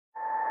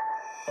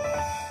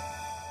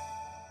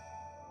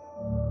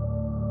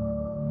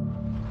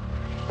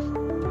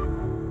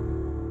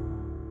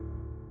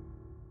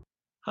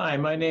Hi,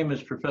 my name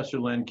is Professor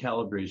Len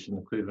Calabrese from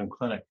the Cleveland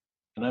Clinic,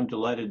 and I'm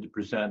delighted to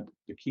present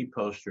the key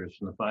posters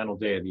from the final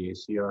day of the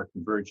ACR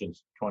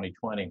Convergence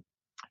 2020.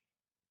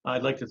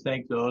 I'd like to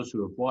thank those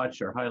who have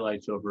watched our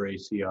highlights over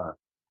ACR.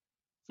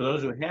 For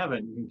those who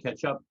haven't, you can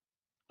catch up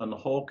on the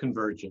whole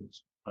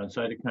convergence on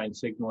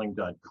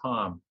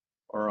cytokinesignaling.com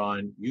or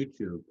on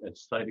YouTube at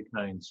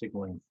Cytokine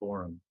Signaling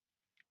Forum.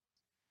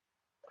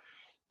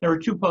 There were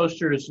two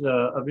posters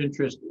of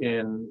interest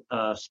in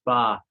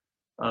SPA,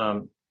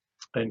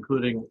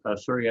 including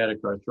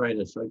psoriatic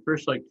arthritis. So I'd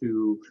first like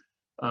to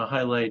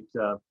highlight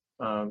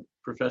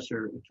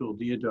Professor Atul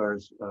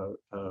Deodar's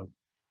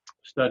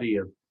study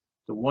of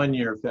the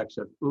one-year effects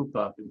of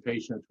UPA in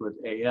patients with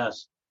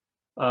AS.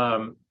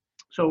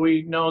 So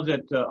we know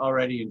that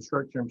already in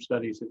short-term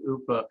studies that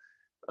UPA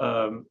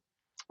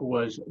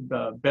was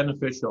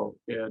beneficial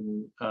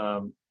in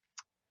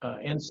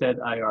NSAID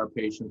IR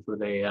patients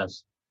with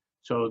AS.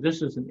 So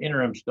this is an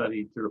interim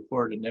study to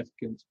report an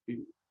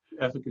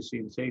efficacy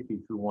and safety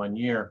through 1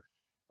 year.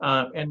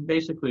 And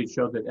basically it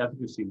showed that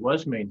efficacy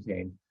was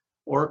maintained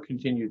or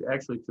continued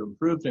actually to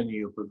improve in the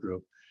UPA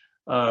group.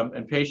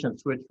 And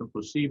patients switched from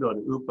placebo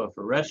to UPA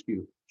for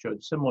rescue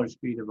showed similar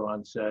speed of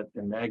onset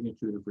and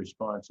magnitude of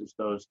response as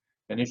those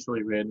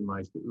initially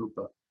randomized to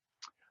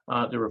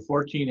UPA. There were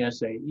 14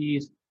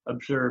 SAEs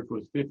observed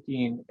with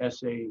 15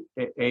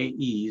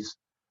 SAEs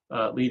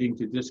leading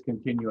to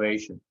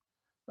discontinuation.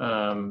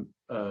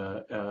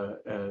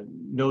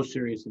 No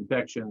serious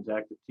infections,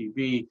 active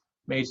TB,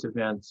 MACE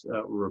events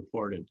were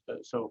reported.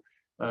 So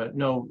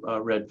no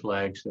red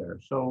flags there.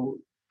 So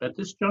at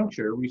this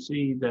juncture, we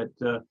see that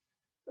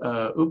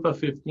UPA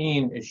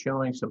 15 is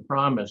showing some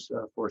promise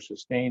for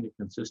sustained and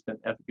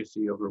consistent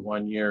efficacy over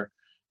 1 year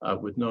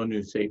with no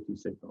new safety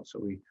signals. So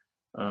we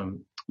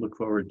look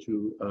forward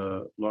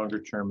to longer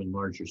term and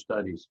larger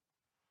studies.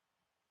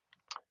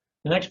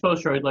 The next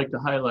poster I'd like to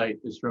highlight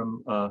is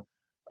from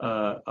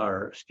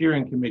our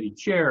steering committee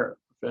chair,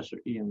 Professor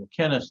Ian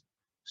McInnes.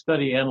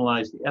 Study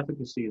analyzed the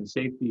efficacy and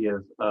safety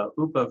of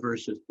UPA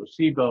versus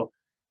placebo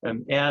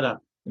and ADA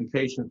in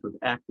patients with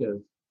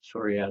active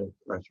psoriatic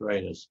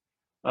arthritis.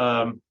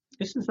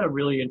 This is a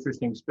really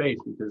interesting space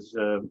because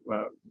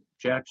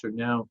JAKs are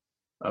now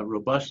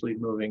robustly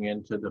moving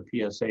into the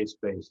PSA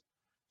space.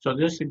 So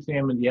this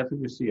examined the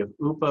efficacy of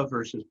UPA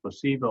versus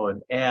placebo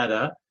and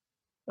ADA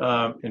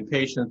in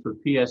patients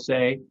with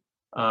PSA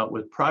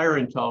with prior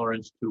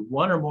intolerance to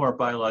one or more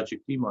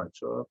biologic DMARDs.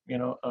 So,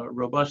 a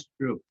robust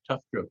group,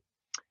 tough group.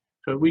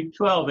 So at week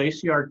 12,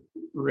 ACR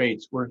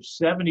rates were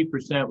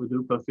 70% with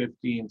UPA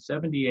 15,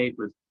 78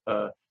 with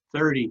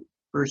 30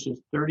 versus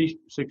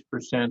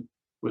 36%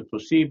 with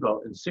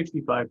placebo and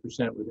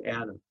 65% with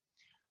ADA.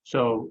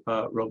 So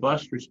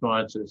robust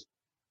responses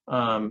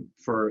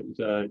for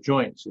the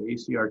joints, the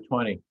ACR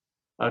 20.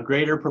 A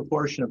greater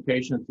proportion of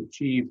patients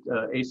achieved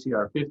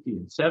ACR 50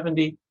 and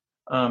 70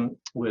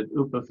 with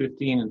UPA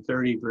 15 and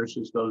 30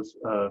 versus those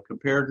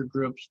comparator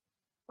groups.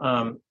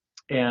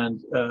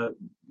 And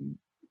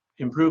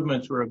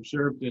improvements were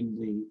observed in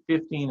the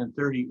 15 and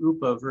 30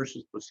 UPA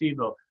versus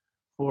placebo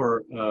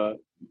for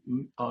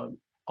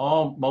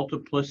all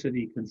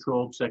multiplicity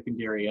controlled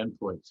secondary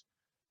endpoints.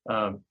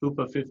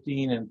 UPA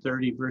 15 and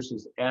 30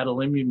 versus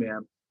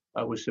adalimumab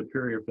was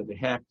superior for the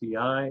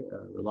HAQ-DI,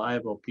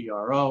 reliable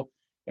PRO,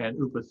 and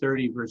UPA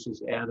 30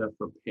 versus ADA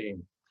for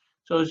pain.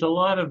 So there's a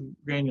lot of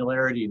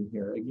granularity in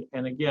here.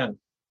 And again,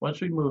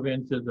 once we move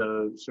into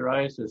the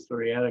psoriasis,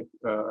 psoriatic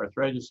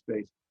arthritis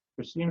space,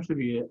 there seems to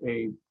be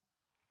a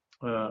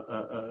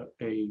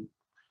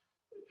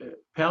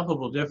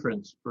palpable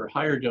difference for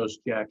higher dose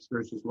JAKs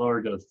versus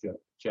lower dose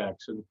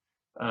JAKs. And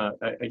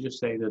I just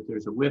say that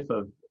there's a whiff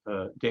of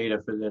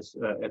data for this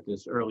at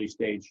this early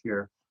stage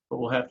here, but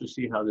we'll have to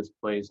see how this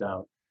plays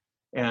out.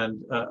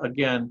 And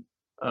again,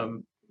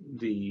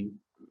 the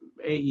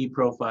AE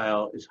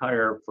profile is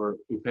higher for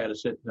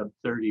upadacitinib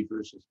 30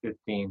 versus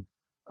 15,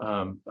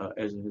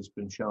 as it has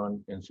been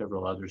shown in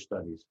several other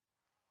studies.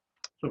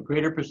 So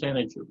greater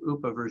percentage of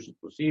UPA versus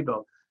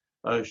placebo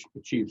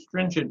achieved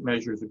stringent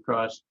measures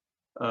across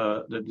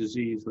the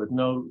disease with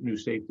no new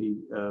safety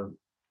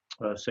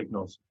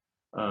signals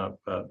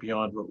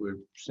beyond what we're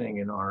seeing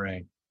in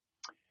RA.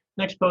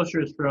 Next poster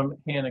is from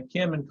Hannah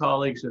Kim and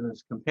colleagues in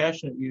its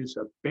compassionate use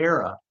of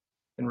BERA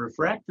in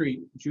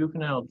refractory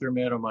juvenile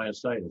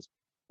dermatomyositis.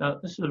 Now,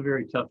 this is a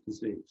very tough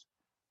disease.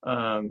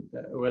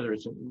 Whether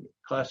it's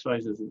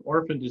classified as an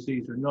orphan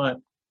disease or not,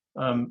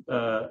 I'm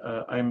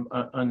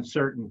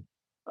uncertain.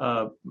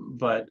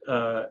 But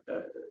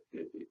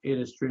it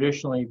has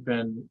traditionally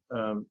been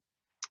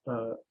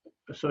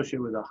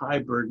associated with a high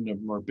burden of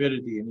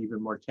morbidity and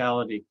even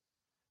mortality.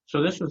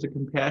 So this was a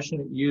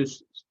compassionate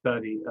use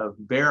study of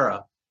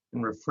BERA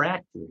in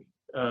refractory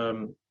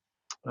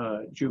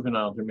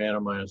juvenile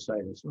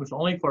dermatomyositis. It was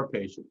only 4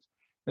 patients,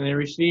 and they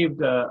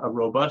received a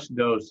robust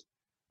dose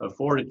of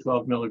 4 to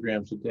 12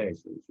 milligrams a day.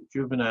 So these are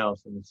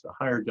juveniles, and it's a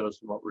higher dose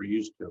than what we're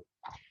used to.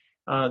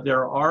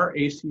 There are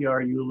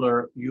ACR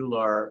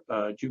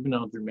EULAR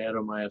juvenile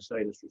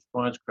dermatomyositis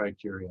response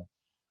criteria.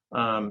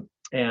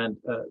 And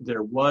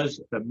there was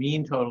a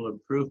mean total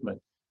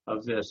improvement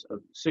of this,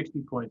 of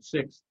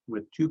 60.6,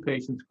 with 2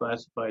 patients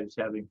classified as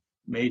having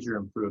major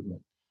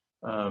improvement.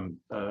 I'm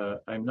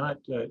not,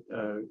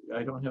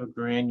 I don't have a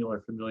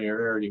granular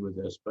familiarity with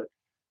this, but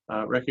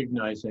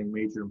recognizing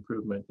major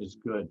improvement is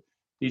good.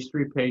 These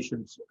 3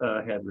 patients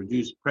had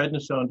reduced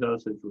prednisone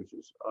dosage, which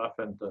is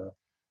often the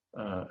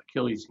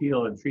Achilles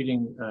heel in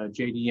treating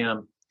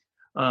JDM,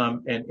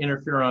 and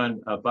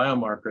interferon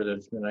biomarker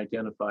that's been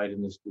identified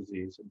in this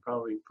disease, and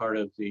probably part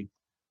of the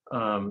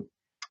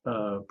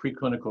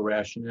preclinical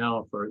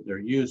rationale for their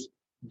use,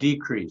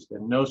 decreased,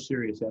 and no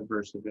serious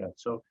adverse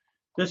events. So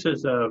this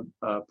is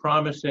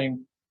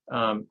promising,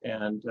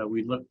 and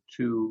we look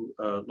to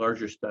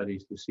larger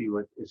studies to see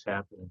what is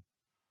happening.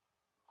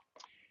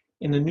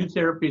 In the New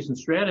Therapies and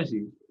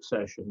Strategies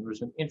session, there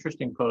was an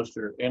interesting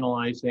poster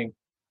analyzing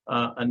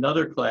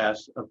another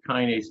class of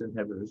kinase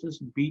inhibitors.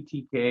 This is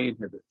BTK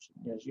inhibitors.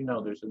 As you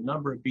know, there's a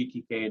number of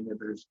BTK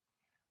inhibitors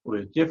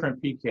with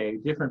different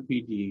PK, different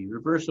PD,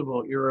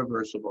 reversible,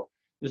 irreversible.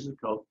 This is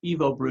called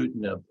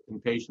evobrutinib in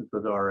patients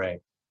with RA,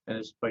 and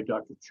it's by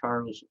Dr.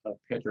 Charles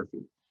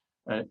Peterffy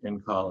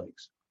and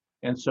colleagues.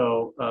 And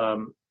so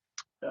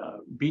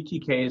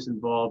BTK is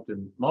involved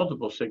in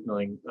multiple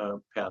signaling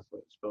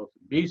pathways, both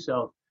B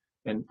cell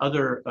and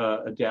other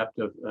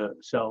adaptive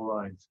cell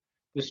lines.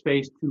 This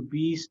phase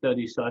 2b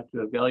study sought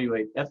to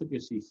evaluate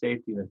efficacy,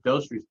 safety, and a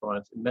dose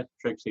response in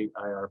methotrexate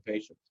IR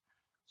patients.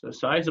 So a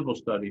sizable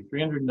study,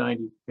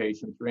 390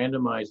 patients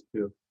randomized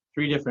to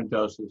 3 different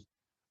doses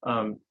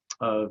of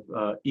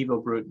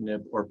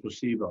evobrutinib or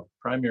placebo.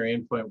 Primary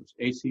endpoint was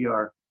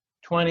ACR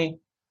 20,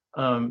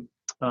 and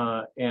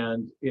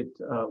it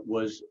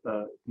was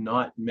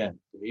not met.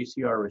 The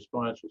ACR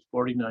response was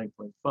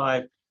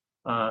 49.5.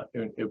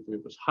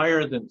 It was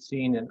higher than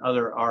seen in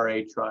other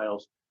RA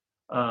trials,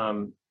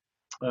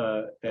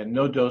 and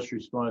no dose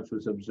response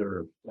was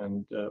observed,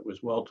 and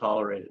was well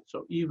tolerated.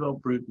 So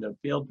evobrutinib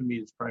failed to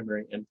meet its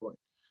primary endpoint.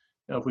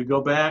 Now, if we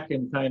go back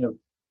and kind of,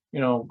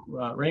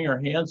 wring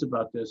our hands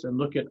about this and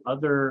look at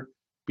other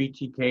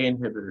BTK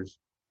inhibitors,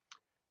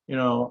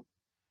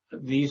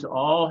 these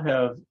all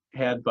have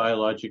had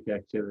biologic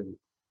activity,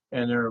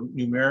 and there are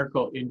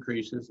numerical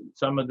increases.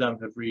 Some of them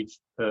have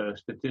reached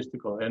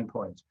statistical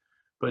endpoints,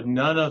 but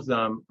none of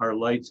them are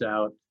lights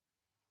out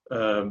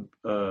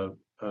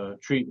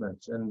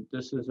treatments. And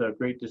this is a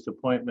great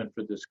disappointment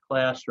for this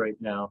class right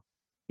now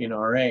in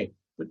RA.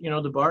 But,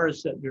 the bar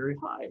is set very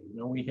high.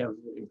 We have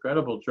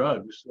incredible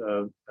drugs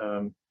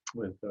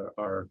with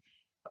our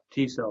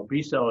T-cell,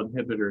 B-cell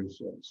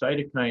inhibitors,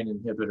 cytokine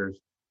inhibitors,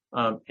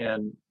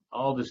 and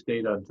all this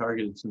data on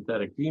targeted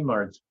synthetic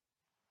DMARDs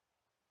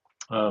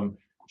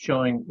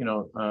showing,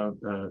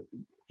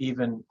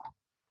 even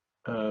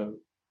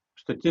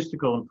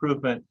statistical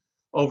improvement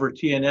over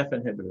TNF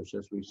inhibitors,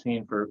 as we've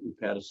seen for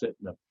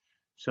upadacitinib.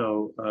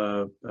 So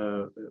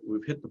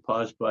we've hit the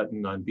pause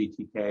button on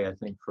BTK, I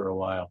think, for a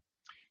while.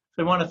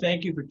 So I want to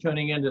thank you for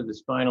tuning into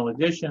this final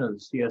edition of the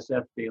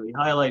CSF Daily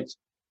Highlights.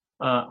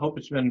 Hope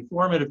it's been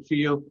informative to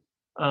you.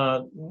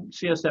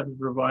 CSF is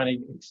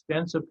providing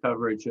extensive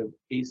coverage of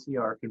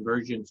ACR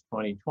Convergence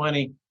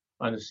 2020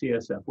 on the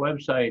CSF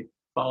website.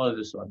 Follow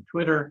this on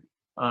Twitter.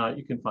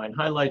 You can find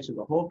highlights of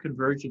the whole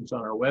convergence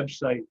on our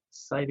website,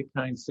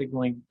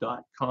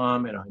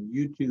 cytokinesignaling.com, and on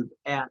YouTube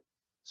at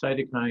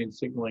Cytokine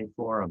Signaling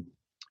Forum.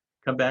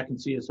 Come back and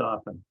see us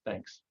often.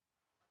 Thanks.